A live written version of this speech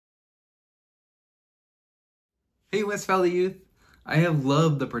Hey West Valley Youth! I have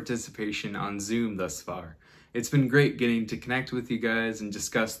loved the participation on Zoom thus far. It's been great getting to connect with you guys and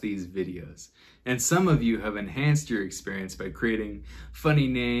discuss these videos. And some of you have enhanced your experience by creating funny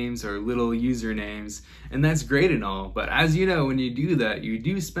names or little usernames, and that's great and all, but as you know, when you do that, you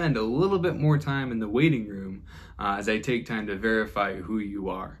do spend a little bit more time in the waiting room as I take time to verify who you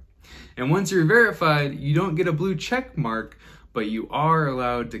are. And once you're verified, you don't get a blue check mark, but you are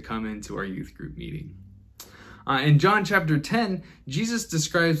allowed to come into our youth group meeting. In John chapter 10, Jesus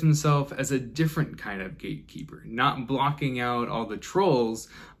describes himself as a different kind of gatekeeper, not blocking out all the trolls,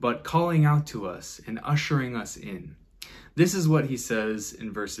 but calling out to us and ushering us in. This is what he says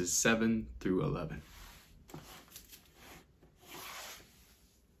in verses 7 through 11.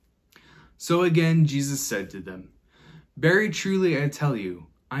 So again, Jesus said to them, "Very truly I tell you,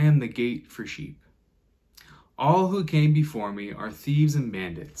 I am the gate for sheep. All who came before me are thieves and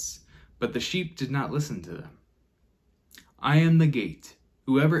bandits, but the sheep did not listen to them. I am the gate.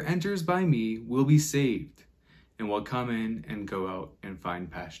 Whoever enters by me will be saved, and will come in and go out and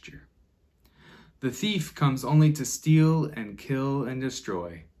find pasture. The thief comes only to steal and kill and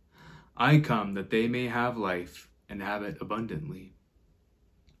destroy. I come that they may have life and have it abundantly.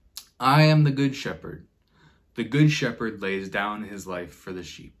 I am the good shepherd. The good shepherd lays down his life for the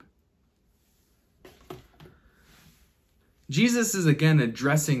sheep." Jesus is again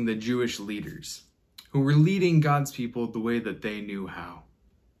addressing the Jewish leaders who were leading God's people the way that they knew how.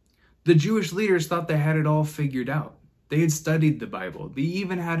 The Jewish leaders thought they had it all figured out. They had studied the Bible. They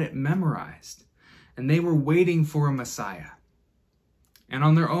even had it memorized. And they were waiting for a Messiah. And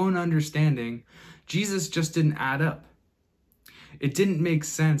on their own understanding, Jesus just didn't add up. It didn't make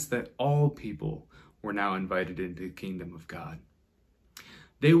sense that all people were now invited into the kingdom of God.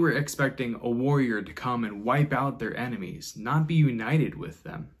 They were expecting a warrior to come and wipe out their enemies, not be united with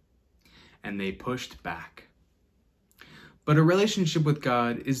them. And they pushed back. But a relationship with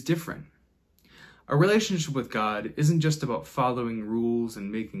God is different. A relationship with God isn't just about following rules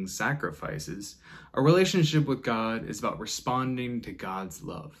and making sacrifices. A relationship with God is about responding to God's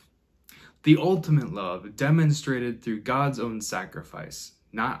love. The ultimate love demonstrated through God's own sacrifice,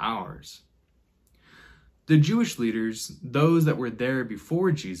 not ours. The Jewish leaders, those that were there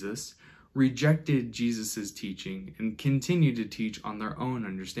before Jesus, rejected Jesus' teaching and continued to teach on their own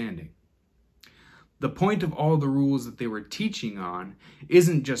understanding. The point of all the rules that they were teaching on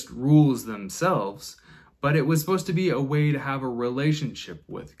isn't just rules themselves, but it was supposed to be a way to have a relationship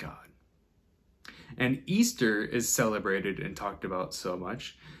with God. And Easter is celebrated and talked about so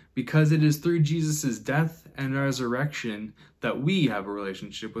much because it is through Jesus' death and resurrection that we have a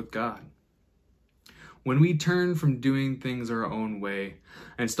relationship with God. When we turn from doing things our own way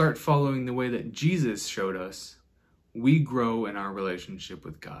and start following the way that Jesus showed us, we grow in our relationship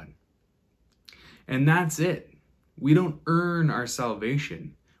with God. And that's it. We don't earn our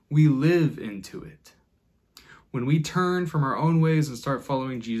salvation. We live into it. When we turn from our own ways and start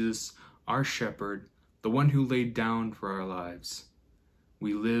following Jesus, our shepherd, the one who laid down for our lives,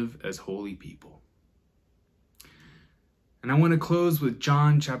 we live as holy people. And I want to close with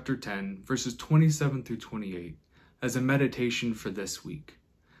John chapter 10, verses 27 through 28, as a meditation for this week.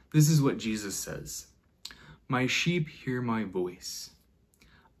 This is what Jesus says. "My sheep hear my voice.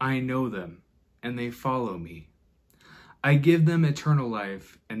 I know them, and they follow me. I give them eternal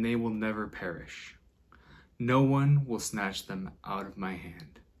life, and they will never perish. No one will snatch them out of my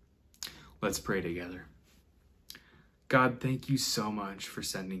hand." Let's pray together. God, thank you so much for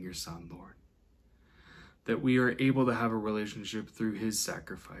sending your Son, Lord, that we are able to have a relationship through his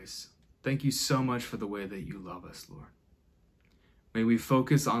sacrifice. Thank you so much for the way that you love us, Lord. May we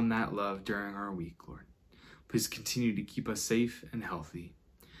focus on that love during our week, Lord. Please continue to keep us safe and healthy.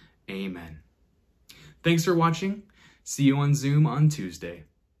 Amen. Thanks for watching. See you on Zoom on Tuesday.